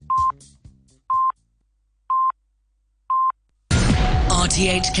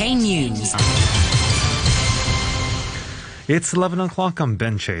RTHK News. It's 11 o'clock on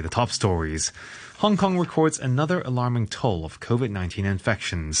Benche, the top stories. Hong Kong records another alarming toll of COVID-19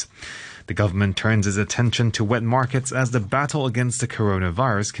 infections. The government turns its attention to wet markets as the battle against the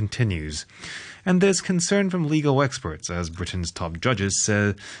coronavirus continues. And there's concern from legal experts as Britain's top judges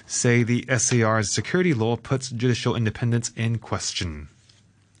say the SAR's security law puts judicial independence in question.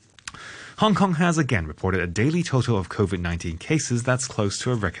 Hong Kong has again reported a daily total of COVID-19 cases that's close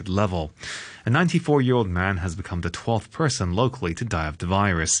to a record level. A 94-year-old man has become the 12th person locally to die of the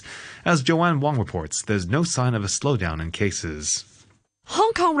virus. As Joanne Wong reports, there's no sign of a slowdown in cases.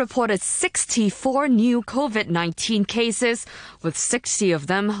 Hong Kong reported 64 new COVID-19 cases, with 60 of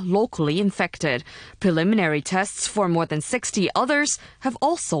them locally infected. Preliminary tests for more than 60 others have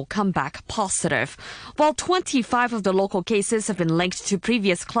also come back positive. While 25 of the local cases have been linked to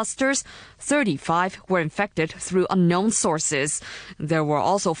previous clusters, 35 were infected through unknown sources. There were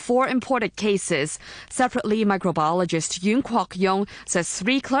also 4 imported cases. Separately, microbiologist Yuen Kwok Yong says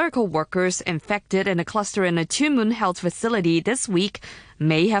 3 clerical workers infected in a cluster in a Tuen Mun health facility this week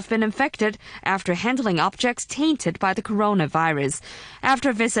may have been infected after handling objects tainted by the coronavirus.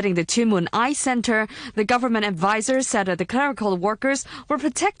 After visiting the Tuen Mun Eye Center, the government advisor said that the clerical workers were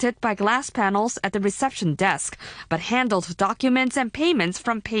protected by glass panels at the reception desk, but handled documents and payments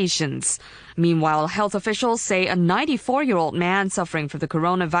from patients. Meanwhile, health officials say a 94-year-old man suffering from the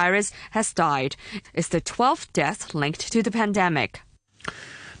coronavirus has died. It's the 12th death linked to the pandemic.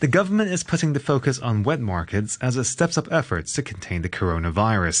 The government is putting the focus on wet markets as it steps up efforts to contain the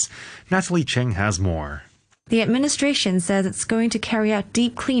coronavirus. Natalie Cheng has more. The administration says it's going to carry out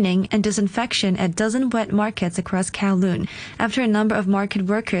deep cleaning and disinfection at dozen wet markets across Kowloon after a number of market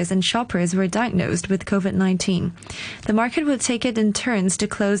workers and shoppers were diagnosed with COVID-19. The market will take it in turns to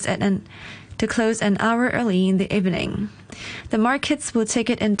close an hour early in the evening. The markets will take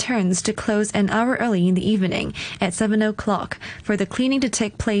it in turns to close an hour early in the evening at 7 o'clock for the cleaning to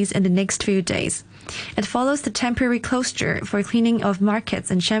take place in the next few days. It follows the temporary closure for cleaning of markets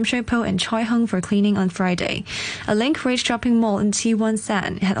in Sham Shui Po and Choi Hung for cleaning on Friday. A Link Ridge shopping mall in T Won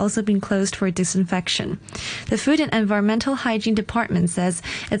San had also been closed for disinfection. The Food and Environmental Hygiene Department says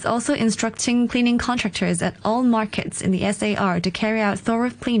it's also instructing cleaning contractors at all markets in the SAR to carry out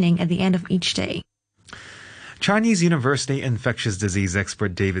thorough cleaning at the end of each day. Chinese University infectious disease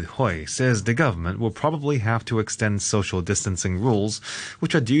expert David Hui says the government will probably have to extend social distancing rules,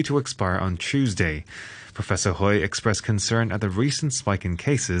 which are due to expire on Tuesday. Professor Hui expressed concern at the recent spike in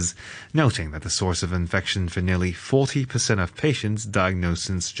cases, noting that the source of infection for nearly 40% of patients diagnosed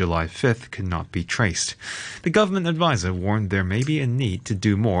since July 5th could not be traced. The government advisor warned there may be a need to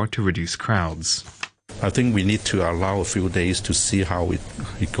do more to reduce crowds. I think we need to allow a few days to see how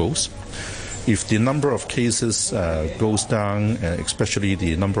it goes. If the number of cases goes down, especially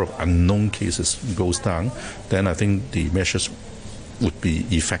the number of unknown cases goes down, then I think the measures would be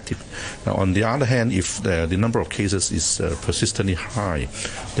effective. Now, on the other hand, if the number of cases is persistently high,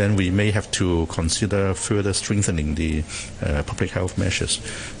 then we may have to consider further strengthening the public health measures,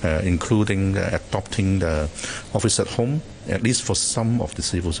 including adopting the office at home, at least for some of the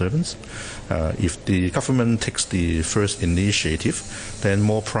civil servants. If the government takes the first initiative, then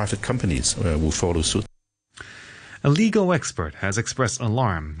more private companies will follow suit. A legal expert has expressed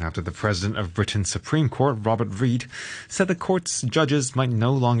alarm after the President of Britain's Supreme Court, Robert Reid, said the court's judges might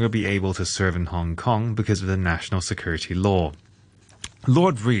no longer be able to serve in Hong Kong because of the national security law.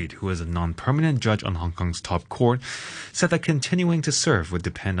 Lord Reid, who is a non-permanent judge on Hong Kong's top court, said that continuing to serve would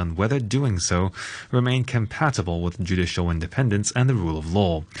depend on whether doing so remained compatible with judicial independence and the rule of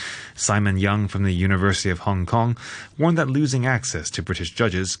law. Simon Young from the University of Hong Kong warned that losing access to British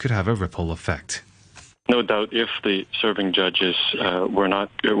judges could have a ripple effect. No doubt if the serving judges were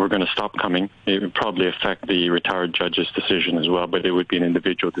going to stop coming, it would probably affect the retired judge's decision as well, but it would be an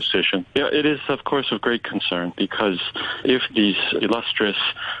individual decision. Yeah, it is, of course, of great concern because if these illustrious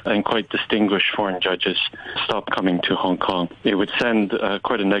and quite distinguished foreign judges stop coming to Hong Kong, it would send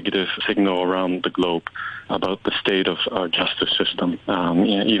quite a negative signal around the globe about the state of our justice system,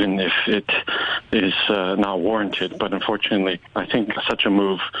 even if it is not warranted. But unfortunately, I think such a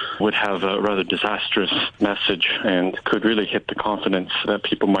move would have a rather disastrous message and could really hit the confidence that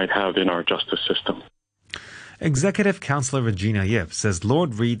people might have in our justice system. Executive Councillor Regina Yip says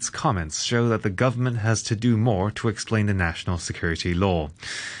Lord Reid's comments show that the government has to do more to explain the national security law.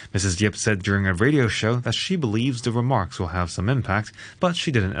 Mrs. Yip said during a radio show that she believes the remarks will have some impact, but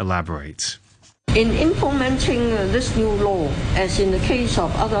she didn't elaborate. In implementing this new law, as in the case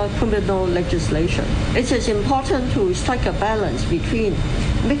of other criminal legislation, it is important to strike a balance between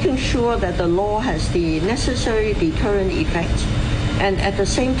making sure that the law has the necessary deterrent effect and at the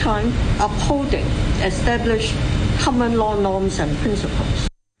same time upholding established common law norms and principles.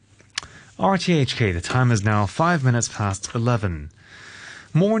 RTHK, the time is now 5 minutes past 11.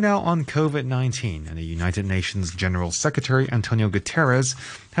 More now on COVID-19, and the United Nations General Secretary Antonio Guterres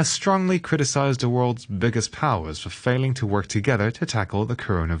has strongly criticized the world's biggest powers for failing to work together to tackle the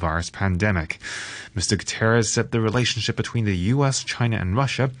coronavirus pandemic. Mr. Guterres said the relationship between the US, China and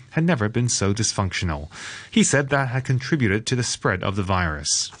Russia had never been so dysfunctional. He said that had contributed to the spread of the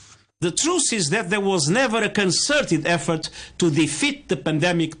virus. The truth is that there was never a concerted effort to defeat the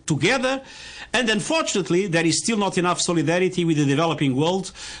pandemic together, and unfortunately there is still not enough solidarity with the developing world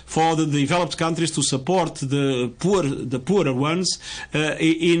for the developed countries to support the poorer ones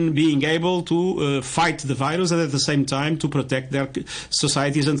in being able to fight the virus and at the same time to protect their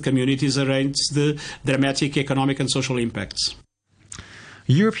societies and communities against the dramatic economic and social impacts.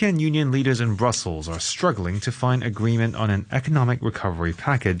 European Union leaders in Brussels are struggling to find agreement on an economic recovery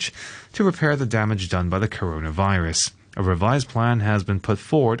package to repair the damage done by the coronavirus. A revised plan has been put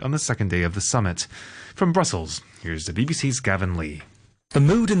forward on the second day of the summit. From Brussels, here's the BBC's Gavin Lee. The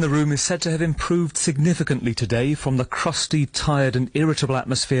mood in the room is said to have improved significantly today from the crusty, tired and irritable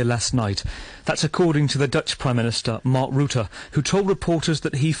atmosphere last night. That's according to the Dutch Prime Minister, Mark Rutte, who told reporters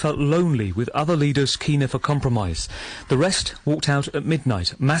that he felt lonely with other leaders keener for compromise. The rest walked out at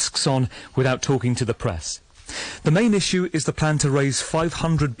midnight, masks on, without talking to the press. The main issue is the plan to raise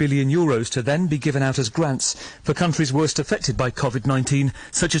 €500 billion to then be given out as grants for countries worst affected by COVID-19,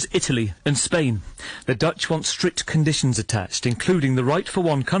 such as Italy and Spain. The Dutch want strict conditions attached, including the right for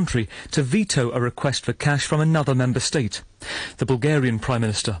one country to veto a request for cash from another member state. The Bulgarian Prime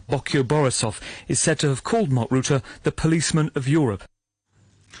Minister, Boco Borisov, is said to have called Mark Rutte the policeman of Europe.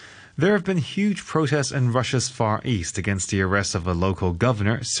 There have been huge protests in Russia's Far East against the arrest of a local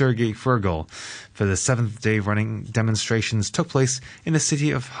governor, Sergei Frygal. For the seventh day running, demonstrations took place in the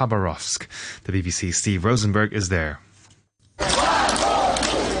city of Khabarovsk. The BBC's Steve Rosenberg is there.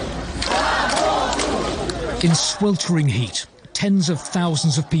 In sweltering heat, tens of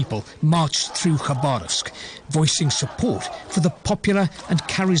thousands of people marched through Khabarovsk, voicing support for the popular and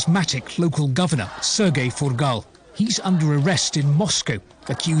charismatic local governor, Sergei Frygal. He's under arrest in Moscow,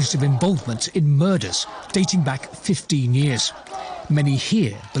 accused of involvement in murders dating back 15 years. Many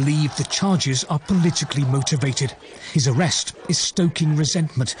here believe the charges are politically motivated. His arrest is stoking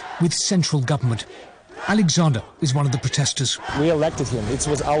resentment with central government. Alexander is one of the protesters. We elected him. It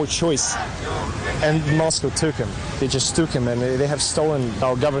was our choice. And Moscow took him. They just took him and they have stolen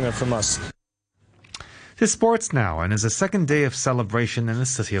our governor from us. To sports now, and is a second day of celebration in the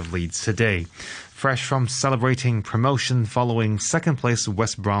city of Leeds today. Fresh from celebrating promotion following second-place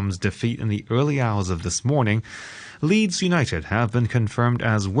West Brom's defeat in the early hours of this morning, Leeds United have been confirmed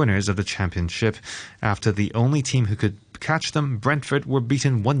as winners of the championship after the only team who could catch them, Brentford, were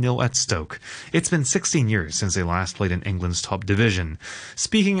beaten 1-0 at Stoke. It's been 16 years since they last played in England's top division.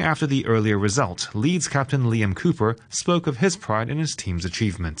 Speaking after the earlier result, Leeds captain Liam Cooper spoke of his pride in his team's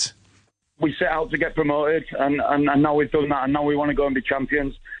achievement. We set out to get promoted, and now we've done that, and now we want to go and be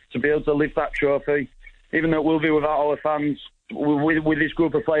champions. To be able to lift that trophy, even though it will be without our fans, with this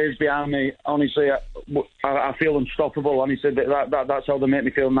group of players behind me, honestly, I feel unstoppable. Honestly, that's how they make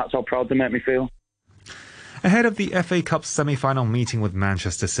me feel, and that's how proud they make me feel. Ahead of the FA Cup semi-final meeting with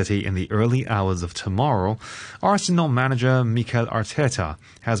Manchester City in the early hours of tomorrow, Arsenal manager Mikel Arteta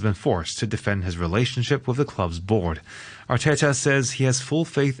has been forced to defend his relationship with the club's board. Arteta says he has full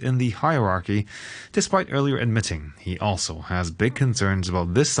faith in the hierarchy, despite earlier admitting he also has big concerns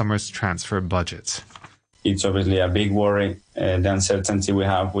about this summer's transfer budget. It's obviously a big worry, the uncertainty we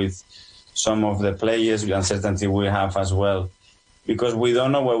have with some of the players, the uncertainty we have as well, because we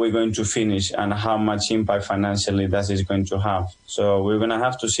don't know where we're going to finish and how much impact financially that is going to have. So we're going to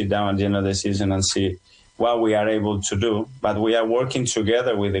have to sit down at the end of the season and see what we are able to do. But we are working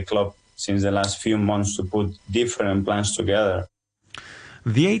together with the club since the last few months to put different plans together.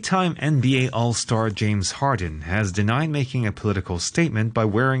 The 8-time NBA All-Star James Harden has denied making a political statement by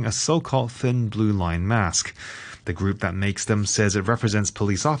wearing a so-called thin blue line mask. The group that makes them says it represents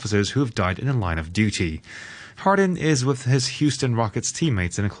police officers who have died in the line of duty. Harden is with his Houston Rockets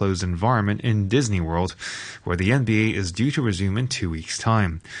teammates in a closed environment in Disney World, where the NBA is due to resume in 2 weeks'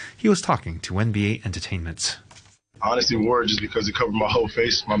 time. He was talking to NBA Entertainment. I honestly wore it just because it covered my whole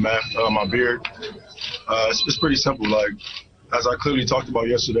face, my mouth, my beard. It's pretty simple. Like, as I clearly talked about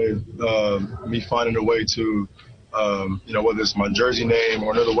yesterday, me finding a way to, whether it's my jersey name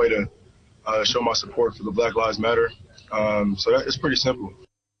or another way to show my support for the Black Lives Matter. So it's pretty simple.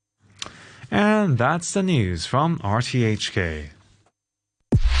 And that's the news from RTHK.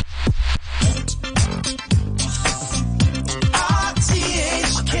 RTHK.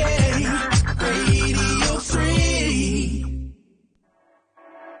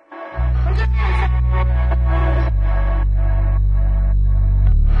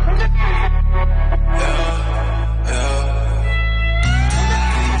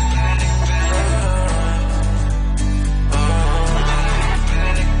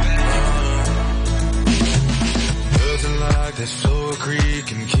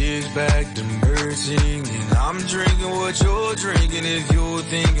 chicken, kick back, the birds singing. I'm drinking what you're drinking if you're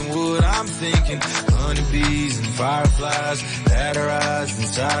thinking what I'm thinking. Honeybees and fireflies, ladder eyes and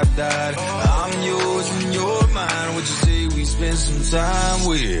tie-dyed. I'm yours and you're mine. What you say we spend some time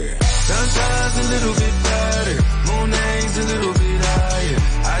with? Sunshine's a little bit brighter, moon hangs a little bit higher.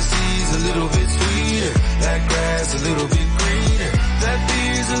 Ice tea's a little bit sweeter, that grass a little bit greener. That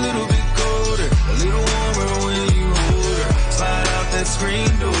beer's a little bit colder, a little warmer when you hold her. Slide out that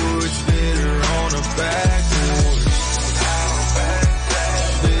screen door, it's better on a back porch.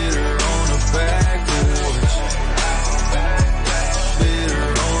 Better on a back porch. Better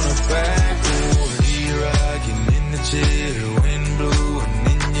on a back porch. Heat rocking in the chair, wind blowing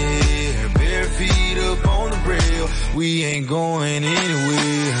in your hair. Bare feet up on the rail, we ain't going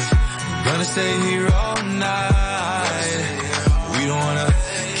anywhere. Gonna stay here all night. We don't wanna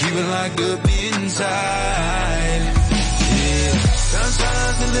keep it locked up inside. Yeah,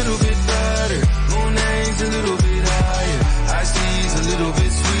 sunshine's a little bit brighter, moon hangs a little bit higher. Ice tea's a little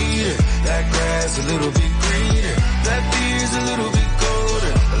bit sweeter, that grass a little bit greener. That beer's a little bit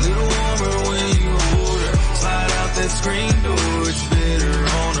colder, a little warmer when you hold her. Slide out that screen door, it's better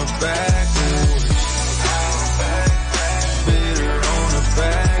on a back porch. Better on a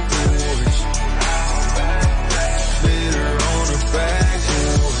back porch. Better on a back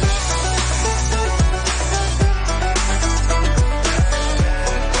porch.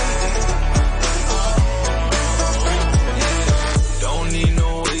 Don't need no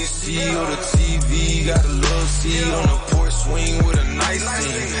AC or the TV, got a love seat on the porch swing with a nice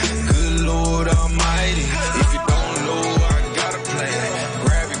scene. Good Lord Almighty, if you don't know, I got a plan.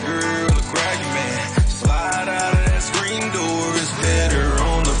 Grab your girl or grab your man, slide out of that screen door, it's better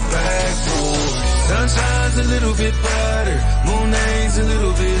on the back porch. Sunshine's a little bit brighter, moon hangs a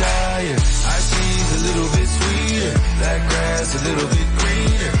little bit higher. Ice tea's a little bit sweeter, that grass a little bit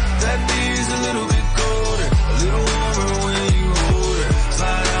greener. That beer's a little bit colder, a little warmer when you hold her.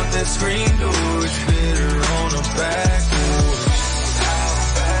 Slide out that screen door, it's better on a back porch.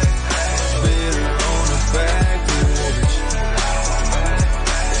 Better on a back porch.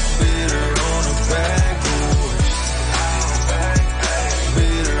 Better on a back porch.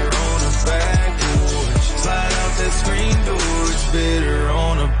 Better on a back porch. Slide out that screen door, it's better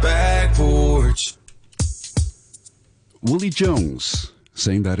on a back porch. Willie Jones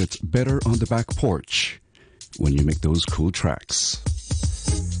saying that it's better on the back porch when you make those cool tracks.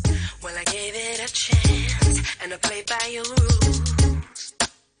 Well, I gave it a chance and I played by your rules,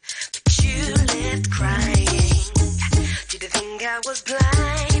 but you left crying. Did you think I was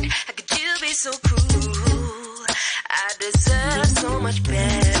blind? How could you be so cruel? I deserve so much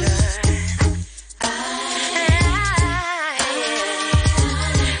better.